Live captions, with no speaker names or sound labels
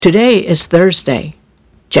Today is Thursday,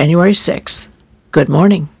 January 6th. Good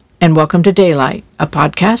morning, and welcome to Daylight, a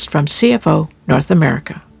podcast from CFO North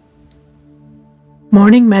America.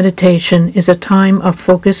 Morning meditation is a time of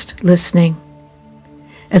focused listening.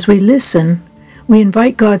 As we listen, we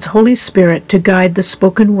invite God's Holy Spirit to guide the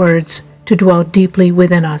spoken words to dwell deeply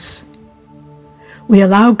within us. We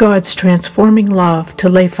allow God's transforming love to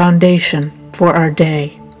lay foundation for our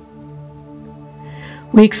day.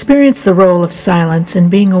 We experience the role of silence in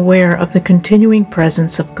being aware of the continuing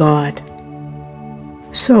presence of God.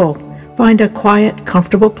 So, find a quiet,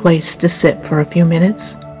 comfortable place to sit for a few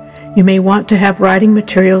minutes. You may want to have writing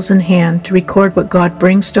materials in hand to record what God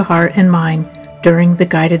brings to heart and mind during the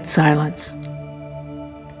guided silence.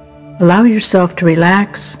 Allow yourself to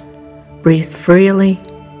relax, breathe freely,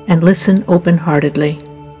 and listen open-heartedly.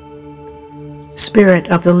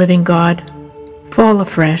 Spirit of the living God, fall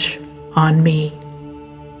afresh on me.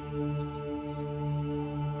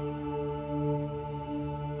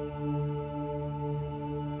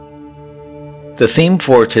 The theme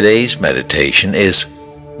for today's meditation is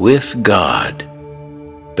With God,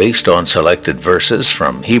 based on selected verses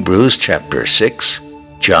from Hebrews chapter 6,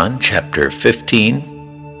 John chapter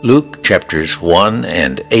 15, Luke chapters 1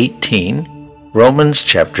 and 18, Romans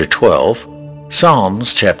chapter 12,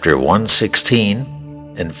 Psalms chapter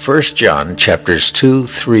 116, and 1 John chapters 2,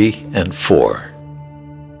 3, and 4.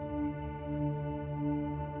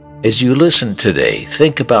 As you listen today,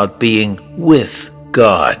 think about being with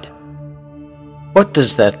God. What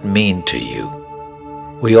does that mean to you?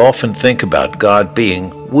 We often think about God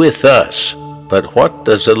being with us, but what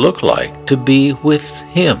does it look like to be with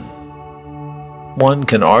Him? One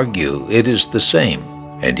can argue it is the same,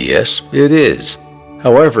 and yes, it is.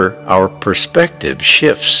 However, our perspective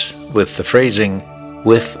shifts with the phrasing,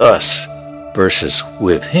 with us, versus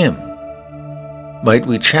with Him. Might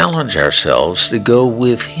we challenge ourselves to go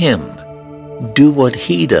with Him, do what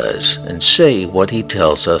He does, and say what He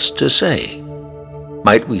tells us to say?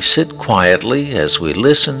 Might we sit quietly as we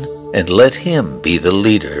listen and let Him be the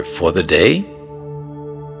leader for the day?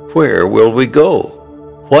 Where will we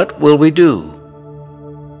go? What will we do?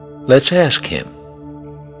 Let's ask Him.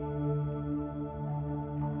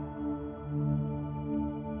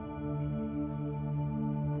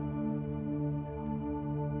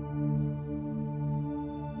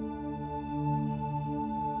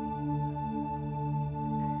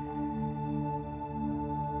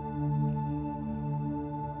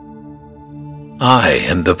 I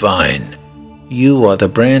am the vine, you are the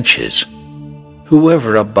branches.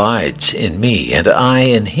 Whoever abides in me and I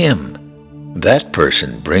in him, that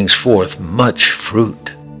person brings forth much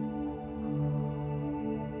fruit.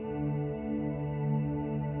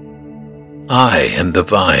 I am the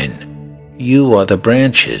vine, you are the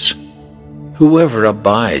branches. Whoever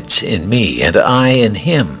abides in me and I in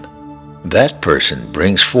him, that person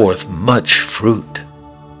brings forth much fruit.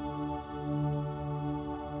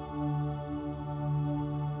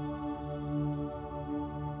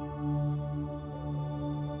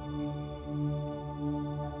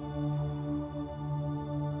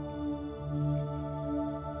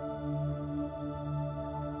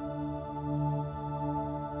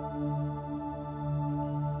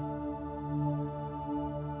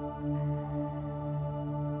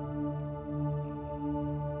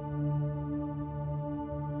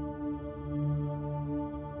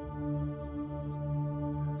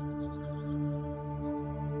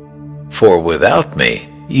 For without me,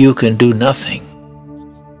 you can do nothing.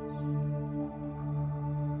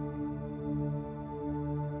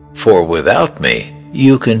 For without me,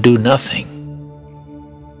 you can do nothing.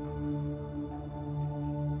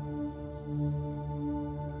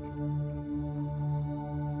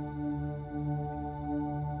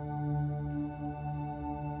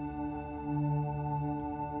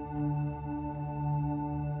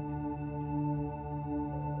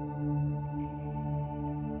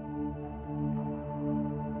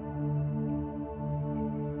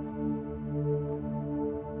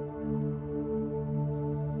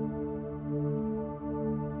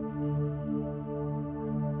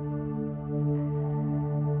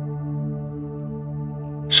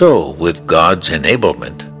 So, with God's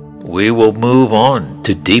enablement, we will move on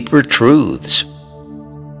to deeper truths.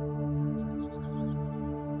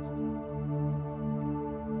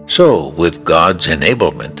 So, with God's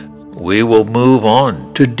enablement, we will move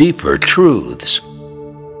on to deeper truths.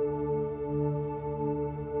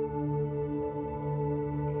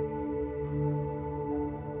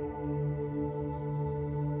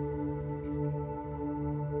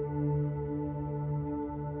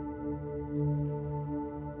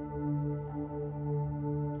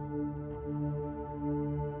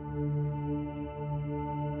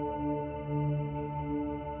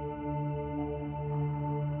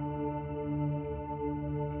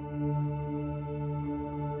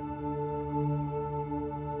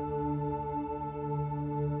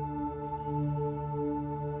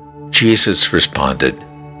 Jesus responded,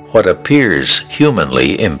 "What appears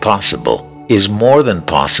humanly impossible is more than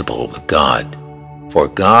possible with God, for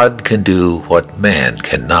God can do what man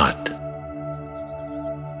cannot."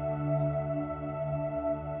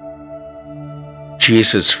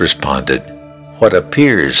 Jesus responded, "What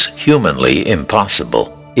appears humanly impossible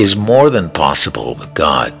is more than possible with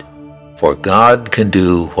God, for God can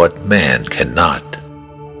do what man cannot."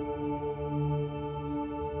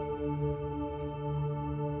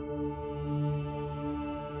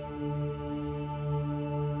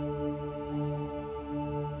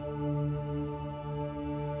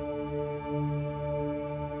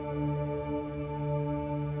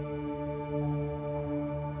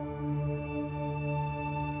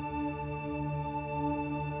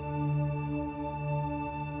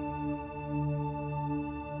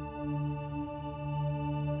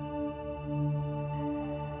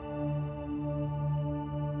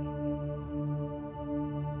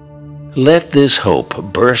 Let this hope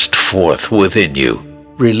burst forth within you,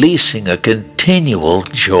 releasing a continual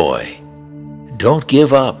joy. Don't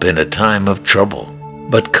give up in a time of trouble,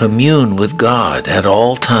 but commune with God at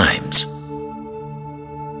all times.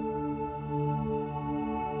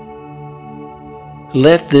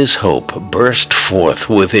 Let this hope burst forth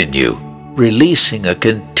within you, releasing a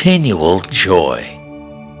continual joy.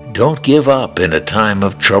 Don't give up in a time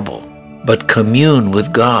of trouble, but commune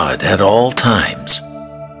with God at all times.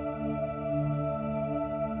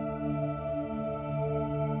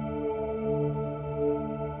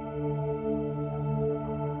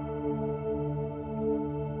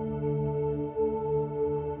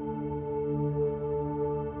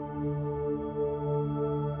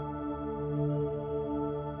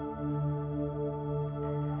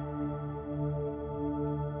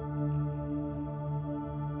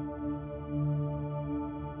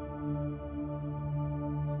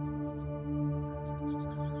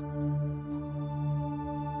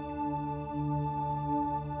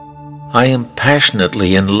 I am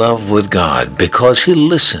passionately in love with God because He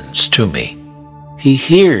listens to me. He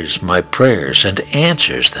hears my prayers and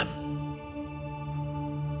answers them.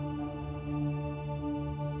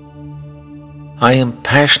 I am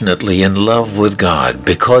passionately in love with God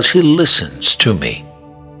because He listens to me.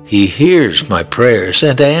 He hears my prayers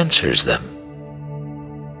and answers them.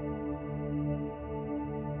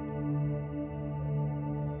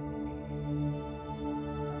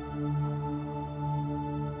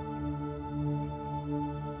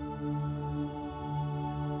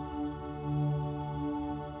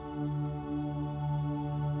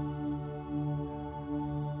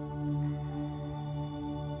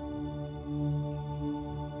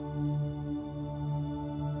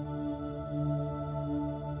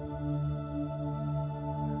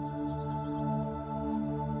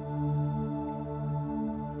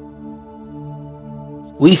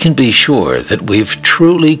 We can be sure that we've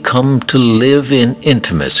truly come to live in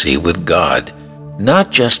intimacy with God,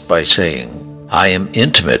 not just by saying, "I am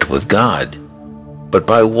intimate with God," but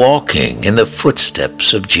by walking in the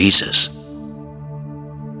footsteps of Jesus.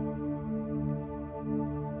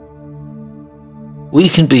 We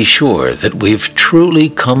can be sure that we've truly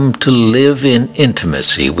come to live in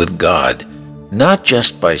intimacy with God, not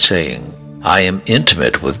just by saying, "I am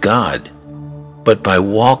intimate with God," but by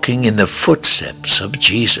walking in the footsteps of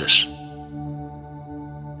Jesus.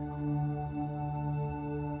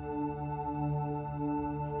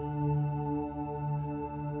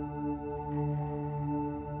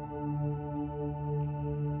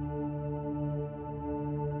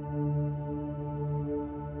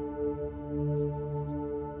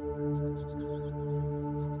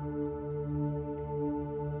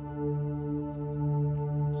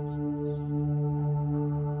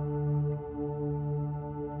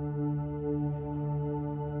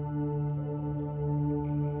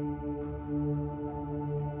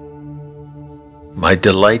 My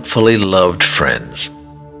delightfully loved friends,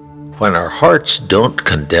 when our hearts don't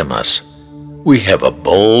condemn us, we have a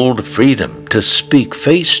bold freedom to speak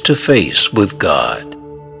face to face with God.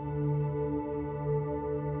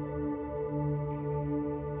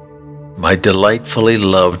 My delightfully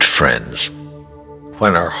loved friends,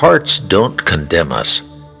 when our hearts don't condemn us,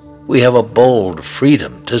 we have a bold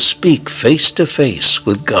freedom to speak face to face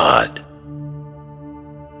with God.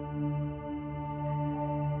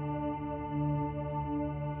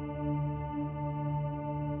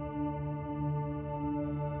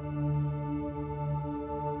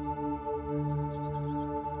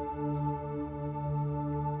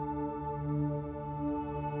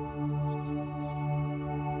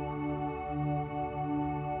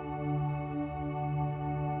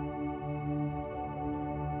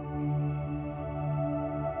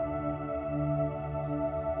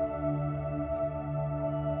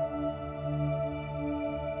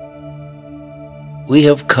 We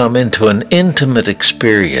have come into an intimate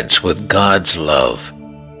experience with God's love,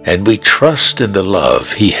 and we trust in the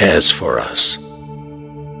love He has for us.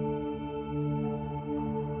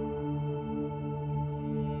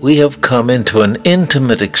 We have come into an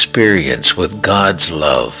intimate experience with God's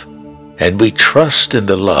love, and we trust in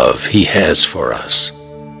the love He has for us.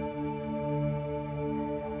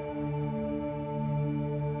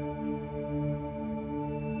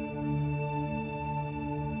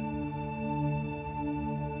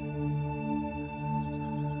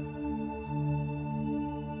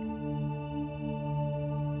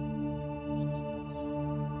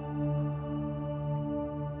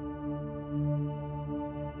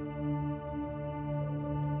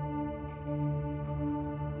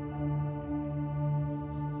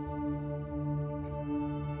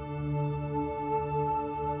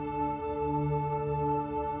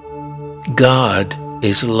 God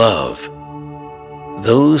is love.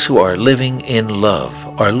 Those who are living in love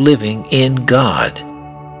are living in God,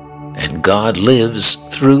 and God lives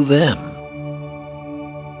through them.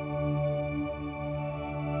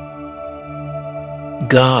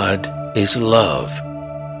 God is love.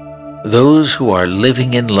 Those who are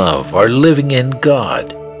living in love are living in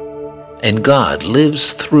God, and God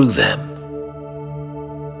lives through them.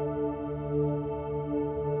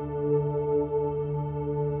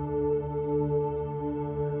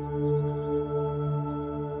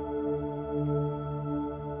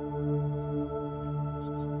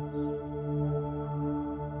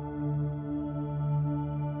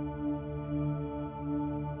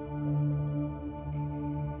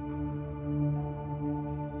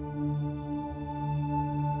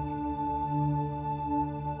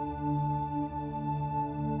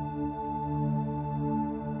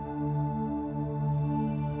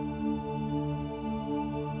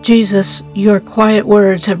 Jesus, your quiet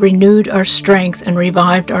words have renewed our strength and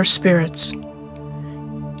revived our spirits.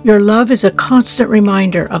 Your love is a constant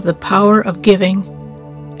reminder of the power of giving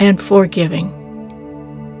and forgiving.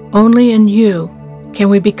 Only in you can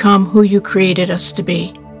we become who you created us to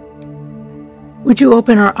be. Would you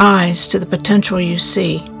open our eyes to the potential you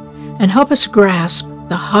see and help us grasp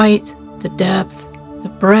the height, the depth,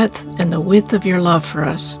 the breadth, and the width of your love for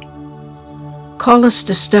us? Call us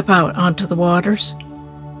to step out onto the waters,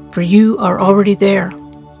 for you are already there.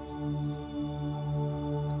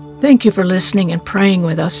 Thank you for listening and praying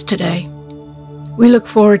with us today. We look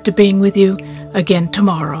forward to being with you again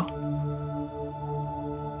tomorrow.